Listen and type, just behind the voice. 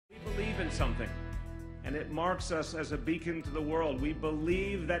in something, and it marks us as a beacon to the world. We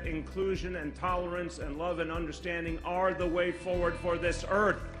believe that inclusion and tolerance and love and understanding are the way forward for this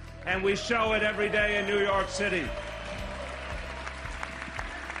earth, and we show it every day in New York City.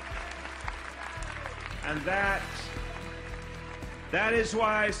 And that is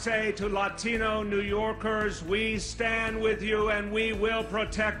why I say to Latino New Yorkers, we stand with you and we will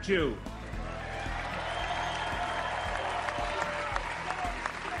protect you.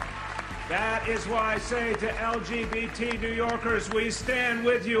 That is why I say to LGBT New Yorkers, we stand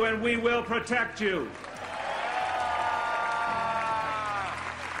with you and we will protect you.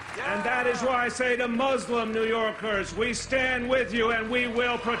 And that is why I say to Muslim New Yorkers, we stand with you and we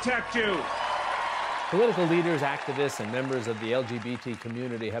will protect you. Political leaders, activists, and members of the LGBT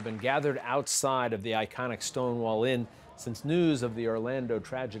community have been gathered outside of the iconic Stonewall Inn since news of the Orlando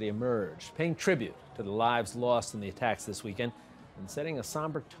tragedy emerged, paying tribute to the lives lost in the attacks this weekend and setting a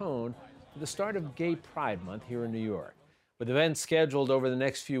somber tone for the start of Gay Pride Month here in New York. With events scheduled over the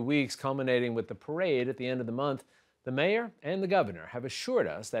next few weeks, culminating with the parade at the end of the month, the mayor and the governor have assured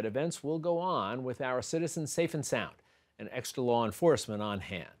us that events will go on with our citizens safe and sound and extra law enforcement on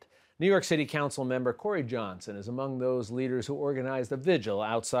hand. New York City Council member Corey Johnson is among those leaders who organized a vigil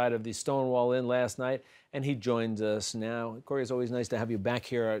outside of the Stonewall Inn last night, and he joins us now. Corey, it's always nice to have you back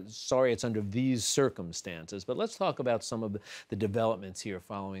here. Sorry it's under these circumstances, but let's talk about some of the developments here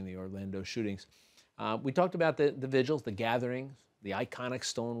following the Orlando shootings. We talked about the vigils, the gatherings, the iconic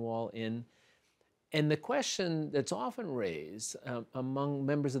Stonewall Inn, and the question that's often raised among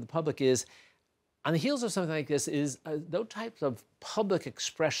members of the public is, on the heels of something like this, is those types of public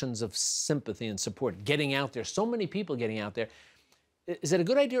expressions of sympathy and support getting out there, so many people getting out there, is it a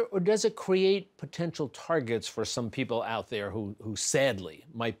good idea, or does it create potential targets for some people out there who sadly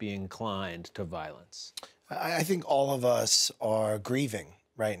might be inclined to violence? I think all of us are grieving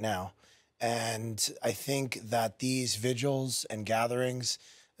right now. And I think that these vigils and gatherings,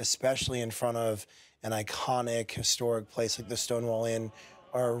 especially in front of an iconic, historic place like the Stonewall Inn,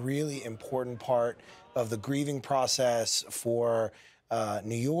 are a really important part of the grieving process for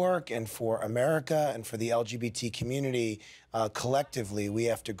New York and for America and for the LGBT community. Collectively, we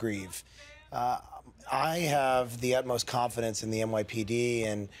have to grieve. I have the utmost confidence in the NYPD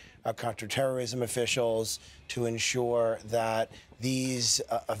and our counterterrorism officials to ensure that these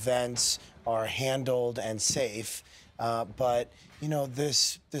events are handled and safe. But, you know,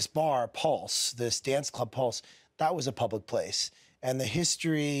 this bar, Pulse, this dance club Pulse, that was a public place. And the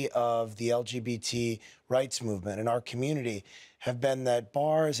history of the LGBT rights movement in our community have been that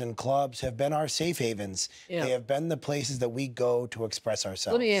bars and clubs have been our safe havens. Yeah. They have been the places that we go to express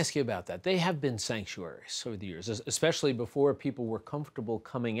ourselves. Let me ask you about that. They have been sanctuaries over the years, especially before people were comfortable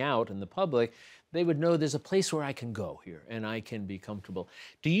coming out in the public. They would know there's a place where I can go here and I can be comfortable.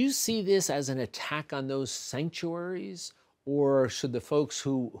 Do you see this as an attack on those sanctuaries, or should the folks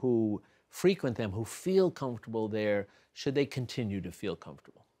who frequent them, who feel comfortable there, should they continue to feel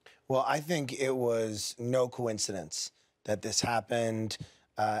comfortable? Well, I think it was no coincidence that this happened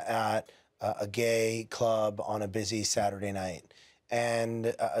at a gay club on a busy Saturday night.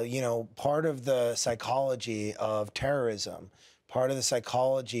 And, you know, part of the psychology of terrorism, part of the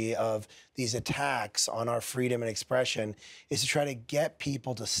psychology of these attacks on our freedom and expression is to try to get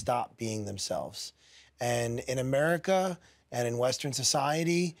people to stop being themselves. And in America and in Western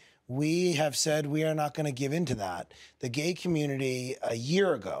society, we have said we are not going to give in to that. The gay community a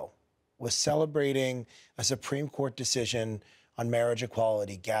year ago was celebrating a Supreme Court decision on marriage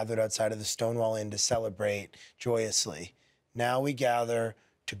equality, gathered outside of the Stonewall Inn to celebrate joyously. Now we gather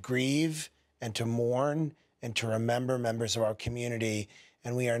to grieve and to mourn and to remember members of our community,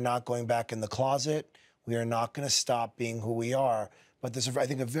 and we are not going back in the closet. We are not going to stop being who we are. But there's, I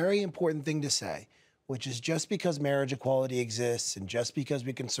think, a very important thing to say, which is just because marriage equality exists and just because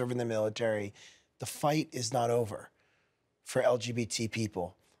we can serve in the military, the fight is not over for LGBT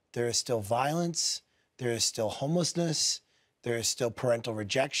people. There is still violence, there is still homelessness, there is still parental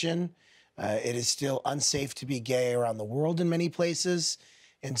rejection. It is still unsafe to be gay around the world in many places,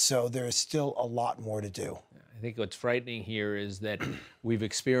 and so there is still a lot more to do. I think what's frightening here is that we've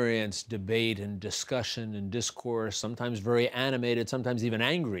experienced debate and discussion and discourse, sometimes very animated, sometimes even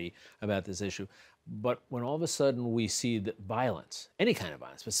angry about this issue. But when all of a sudden we see that violence, any kind of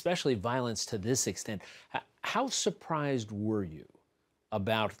violence, but especially violence to this extent, how surprised were you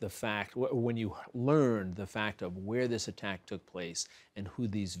about the fact, when you learned the fact of where this attack took place and who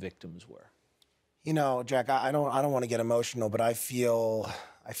these victims were? You know, Jack, I don't want to get emotional, but I feel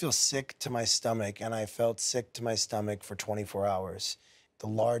sick to my stomach, and I felt sick to my stomach for 24 hours. The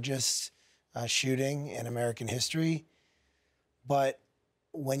largest shooting in American history, but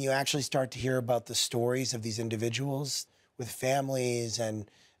when you actually start to hear about the stories of these individuals with families and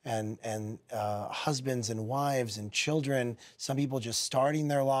husbands and wives and children, some people just starting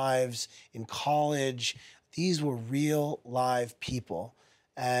their lives in college, these were real live people.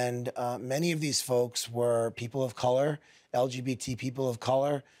 And many of these folks were people of color, LGBT people of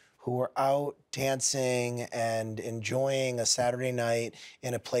color, who were out dancing and enjoying a Saturday night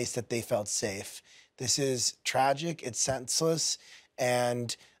in a place that they felt safe. This is tragic, it's senseless,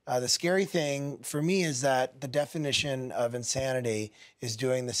 and the scary thing for me is that the definition of insanity is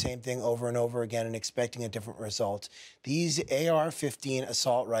doing the same thing over and over again and expecting a different result. These AR-15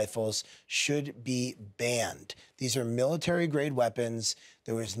 assault rifles should be banned. These are military-grade weapons.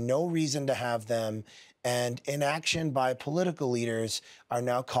 There was no reason to have them, and inaction by political leaders are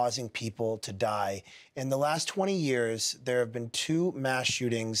now causing people to die. In the last 20 years, there have been 2 mass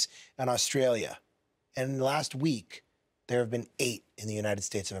shootings in Australia. And last week, there have been 8 in the United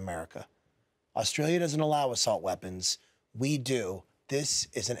States of America. Australia doesn't allow assault weapons. We do. This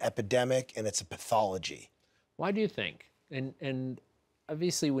is an epidemic, and it's a pathology. Why do you think? And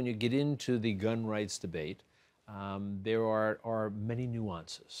obviously, when you get into the gun rights debate, there are many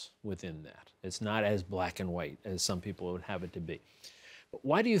nuances within that. It's not as black and white as some people would have it to be. But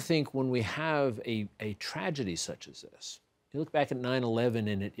why do you think when we have a tragedy such as this, you look back at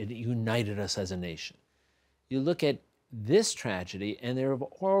 9/11 and it united us as a nation. You look at this tragedy, and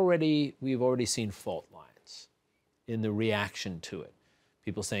we've already seen fault lines in the reaction to it.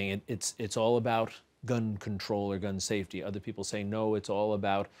 People saying it's all about gun control or gun safety. Other people saying, no, it's all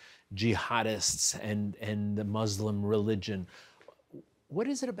about jihadists and the Muslim religion. What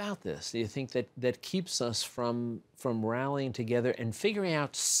is it about this, do you think, that keeps us from rallying together and figuring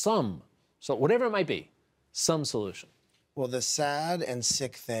out so whatever it might be, some solution? Well, the sad and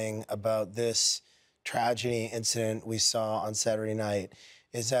sick thing about this tragedy incident we saw on Saturday night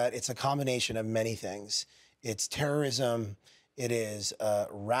is that it's a combination of many things. It's terrorism, it is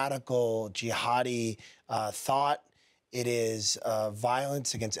radical jihadi thought, it is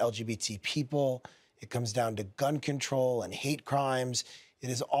violence against LGBT people, it comes down to gun control and hate crimes. It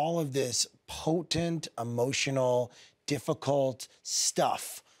is all of this potent, emotional, difficult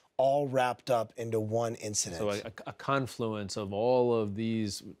stuff all wrapped up into one incident. So a confluence of all of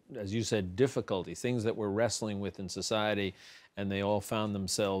these, as you said, difficulties, things that we're wrestling with in society, and they all found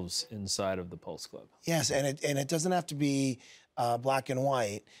themselves inside of the Pulse Club. Yes, and it doesn't have to be black and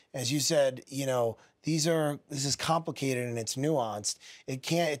white. As you said, you know, this is complicated and it's nuanced.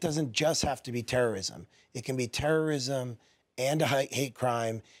 It doesn't just have to be terrorism. It can be terrorism and a hate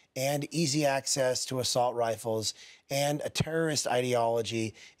crime and easy access to assault rifles and a terrorist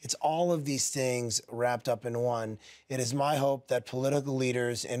ideology. It's all of these things wrapped up in one. It is my hope that political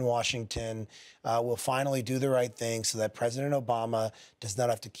leaders in Washington will finally do the right thing so that President Obama does not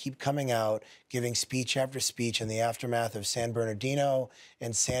have to keep coming out, giving speech after speech in the aftermath of San Bernardino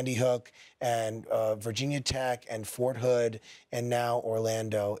and Sandy Hook and Virginia Tech and Fort Hood and now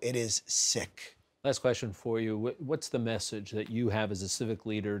Orlando. It is sick. Last question for you. What's the message that you have as a civic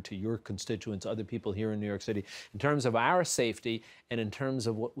leader to your constituents, other people here in New York City, in terms of our safety and in terms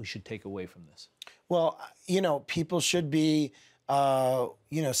of what we should take away from this? Well, you know, people should be,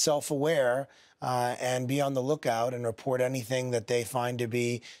 self-aware and be on the lookout and report anything that they find to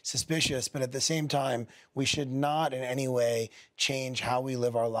be suspicious. But at the same time, we should not in any way change how we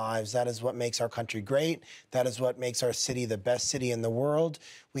live our lives. That is what makes our country great. That is what makes our city the best city in the world.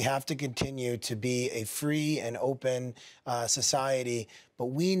 We have to continue to be a free and open society, but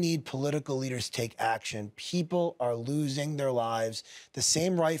we need political leaders to take action. People are losing their lives. The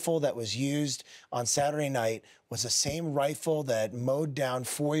same rifle that was used on Saturday night was the same rifle that mowed down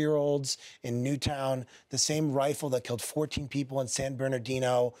 4-year-olds in Newtown, the same rifle that killed 14 people in San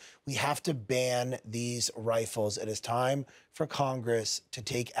Bernardino. We have to ban these rifles. It is time for Congress to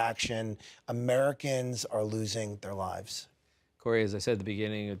take action. Americans are losing their lives. Corey, as I said at the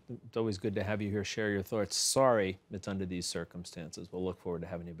beginning, it's always good to have you here share your thoughts. Sorry it's under these circumstances. We'll look forward to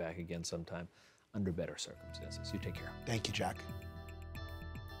having you back again sometime under better circumstances. You take care. Thank you, Jack.